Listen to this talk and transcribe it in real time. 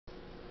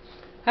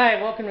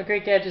Hi, welcome to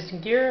Great Gadgets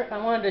and Gear. I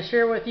wanted to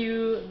share with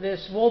you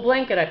this wool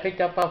blanket I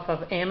picked up off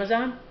of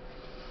Amazon.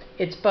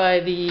 It's by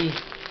the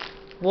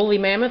Woolly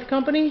Mammoth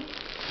company,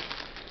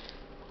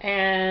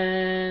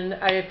 and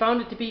I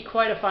found it to be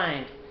quite a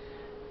find.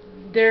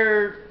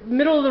 They're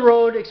middle of the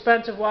road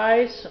expensive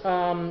wise.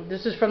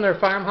 This is from their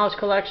farmhouse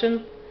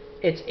collection.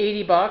 It's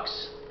 80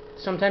 bucks.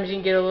 Sometimes you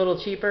can get a little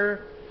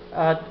cheaper.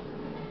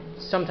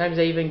 Sometimes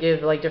they even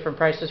give like different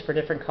prices for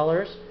different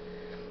colors.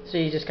 So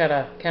you just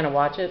gotta kind of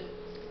watch it.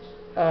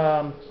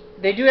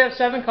 They do have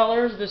 7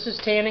 colors. This is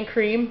tan and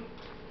cream.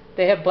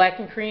 They have black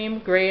and cream,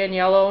 gray and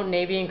yellow,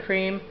 navy and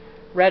cream,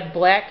 red,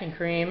 black and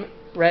cream,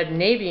 red,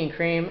 navy and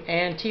cream,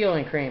 and teal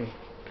and cream.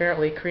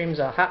 Apparently cream's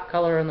a hot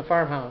color in the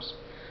farmhouse.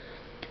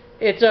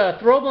 It's a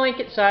throw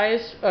blanket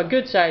size, a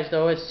good size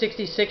though. It's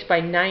 66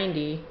 by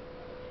 90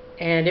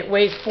 and it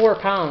weighs 4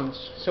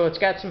 pounds, so it's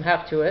got some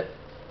heft to it.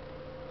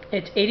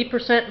 It's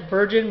 80%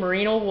 virgin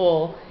merino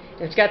wool,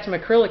 and it's got some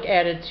acrylic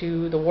added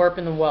to the warp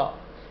and the welt.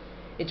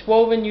 It's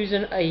woven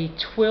using a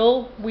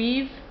twill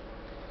weave,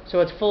 so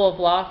it's full of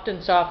loft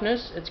and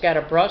softness. It's got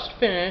a brushed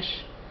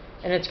finish,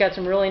 and it's got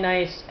some really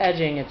nice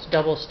edging. It's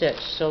double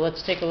stitched. So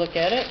let's take a look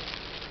at it.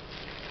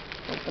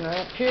 Open her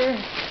up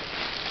here.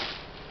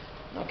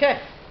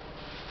 Okay.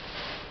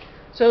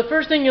 So the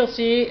first thing you'll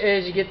see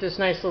is you get this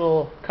nice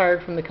little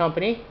card from the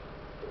company.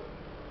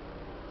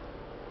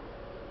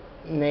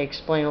 And they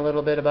explain a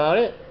little bit about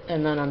it.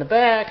 And then on the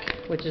back,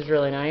 which is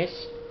really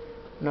nice,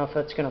 I don't know if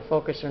that's going to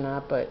focus or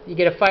not, but you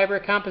get a fiber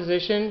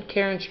composition,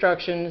 care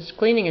instructions,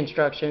 cleaning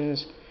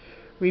instructions,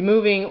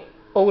 removing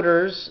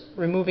odors,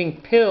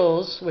 removing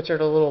pills, which are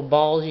the little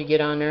balls you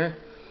get on there,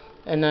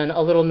 and then a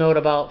little note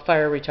about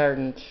fire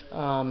retardant,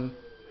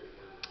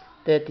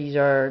 that these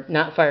are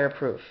not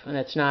fireproof, and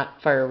it's not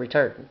fire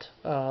retardant.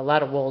 A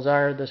lot of wools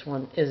are, this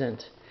one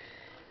isn't.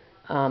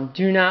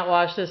 Do not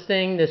wash this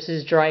thing. This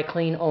is dry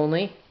clean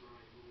only.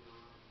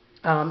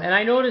 And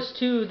I noticed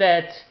too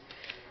that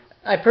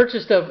I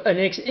purchased an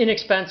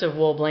inexpensive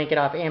wool blanket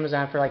off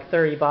Amazon for like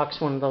 30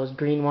 bucks, one of those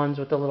green ones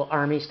with the little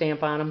army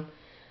stamp on them.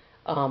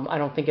 I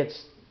don't think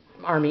it's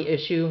army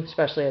issue,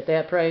 especially at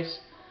that price.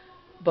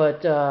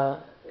 But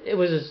it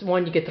was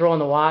one you could throw in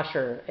the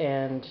washer,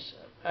 and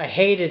I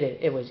hated it.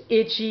 It was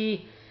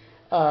itchy.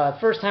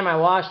 First time I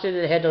washed it,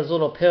 it had those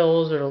little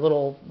pills or the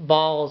little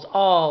balls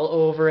all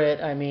over it.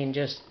 I mean,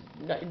 just,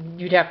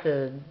 you'd have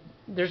to,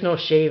 there's no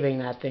shaving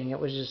that thing. It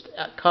was just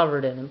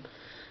covered in them.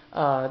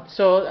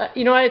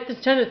 You know, I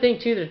tend to think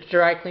too that the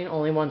dry clean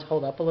only ones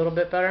hold up a little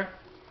bit better.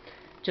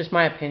 Just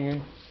my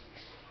opinion.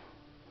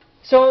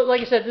 So, like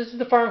I said, this is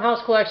the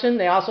Farmhouse collection.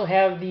 They also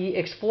have the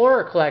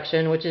Explorer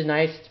collection, which is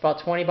nice. It's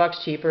about 20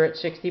 bucks cheaper at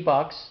 60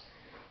 bucks.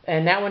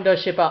 And that one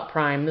does ship out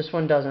Prime. This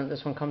one doesn't.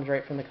 This one comes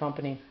right from the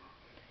company.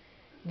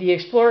 The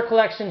Explorer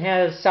collection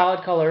has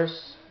solid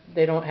colors.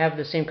 They don't have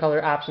the same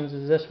color options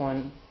as this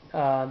one.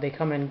 They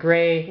come in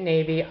gray,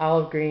 navy,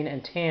 olive green,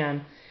 and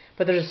tan.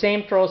 But they're the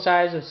same throw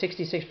size of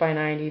 66 by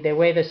 90. They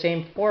weigh the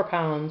same 4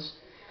 pounds.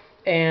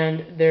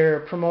 And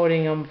they're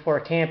promoting them for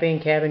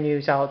camping, cabin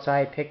use,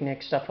 outside,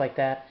 picnics, stuff like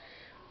that.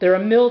 They're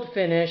a milled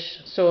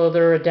finish, so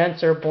they're a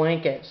denser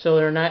blanket. So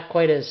they're not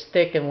quite as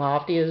thick and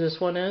lofty as this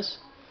one is.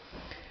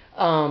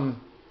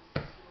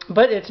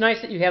 But it's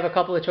nice that you have a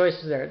couple of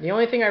choices there. The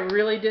only thing I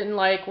really didn't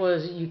like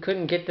was you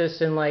couldn't get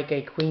this in like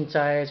a queen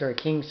size or a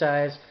king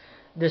size.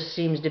 This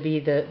seems to be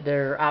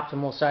their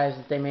optimal size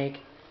that they make.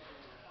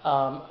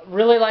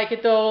 Really like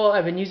it though.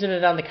 I've been using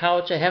it on the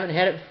couch. I haven't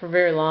had it for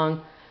very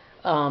long.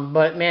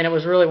 But man, it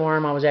was really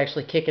warm. I was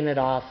actually kicking it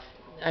off.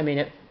 I mean,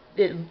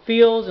 it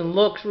feels and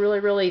looks really,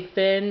 really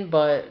thin,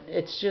 but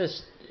it's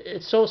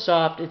so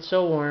soft, it's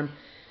so warm.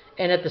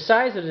 And at the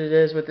size that it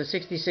is, with the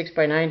 66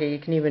 by 90, you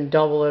can even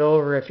double it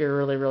over if you're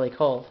really, really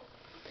cold.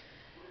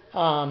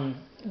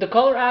 The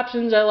color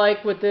options I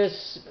like with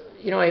this,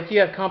 you know, if you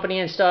have company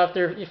and stuff,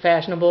 they're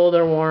fashionable,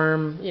 they're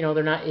warm, you know,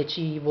 they're not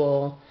itchy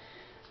wool.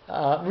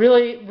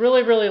 Really,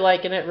 really, really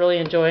liking it, really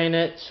enjoying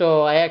it.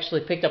 So I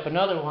actually picked up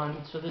another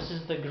one. So this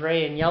is the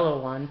gray and yellow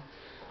one,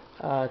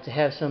 to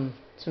have some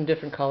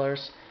different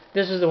colors.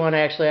 This is the one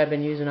I've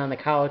been using on the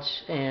couch,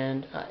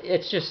 and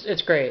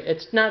it's great.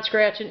 It's not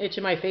scratching,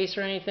 itching my face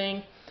or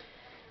anything.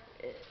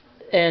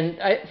 And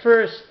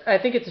I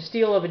think it's a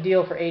steal of a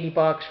deal for 80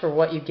 bucks for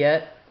what you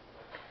get.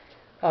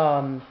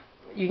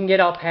 You can get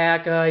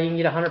alpaca, you can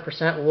get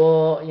 100%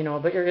 wool, you know,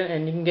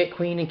 and you can get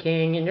queen and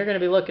king, and you're going to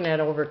be looking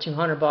at over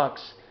 200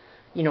 bucks,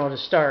 you know, to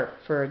start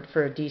for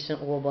a decent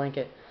wool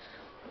blanket.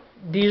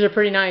 These are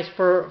pretty nice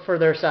for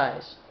their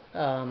size.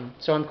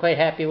 So I'm quite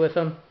happy with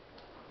them.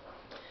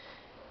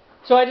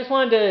 So I just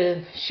wanted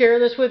to share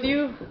this with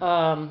you.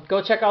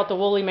 Go check out the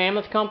Woolly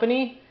Mammoth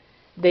company.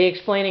 They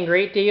explain in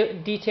great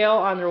detail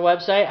on their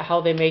website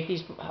how they make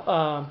these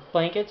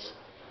blankets,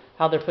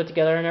 how they're put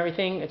together and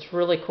everything. It's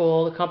really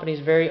cool. The company's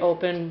very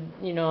open,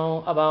 you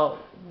know, about,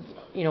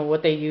 you know,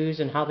 what they use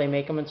and how they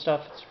make them and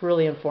stuff. It's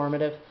really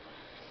informative.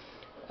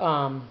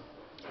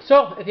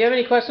 So if you have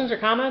any questions or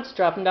comments,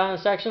 drop them down in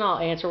the section. I'll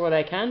answer what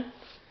I can.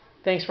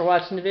 Thanks for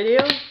watching the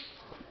video.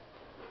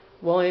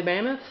 Woolly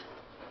Mammoth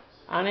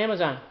on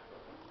Amazon.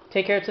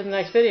 Take care to the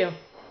next video.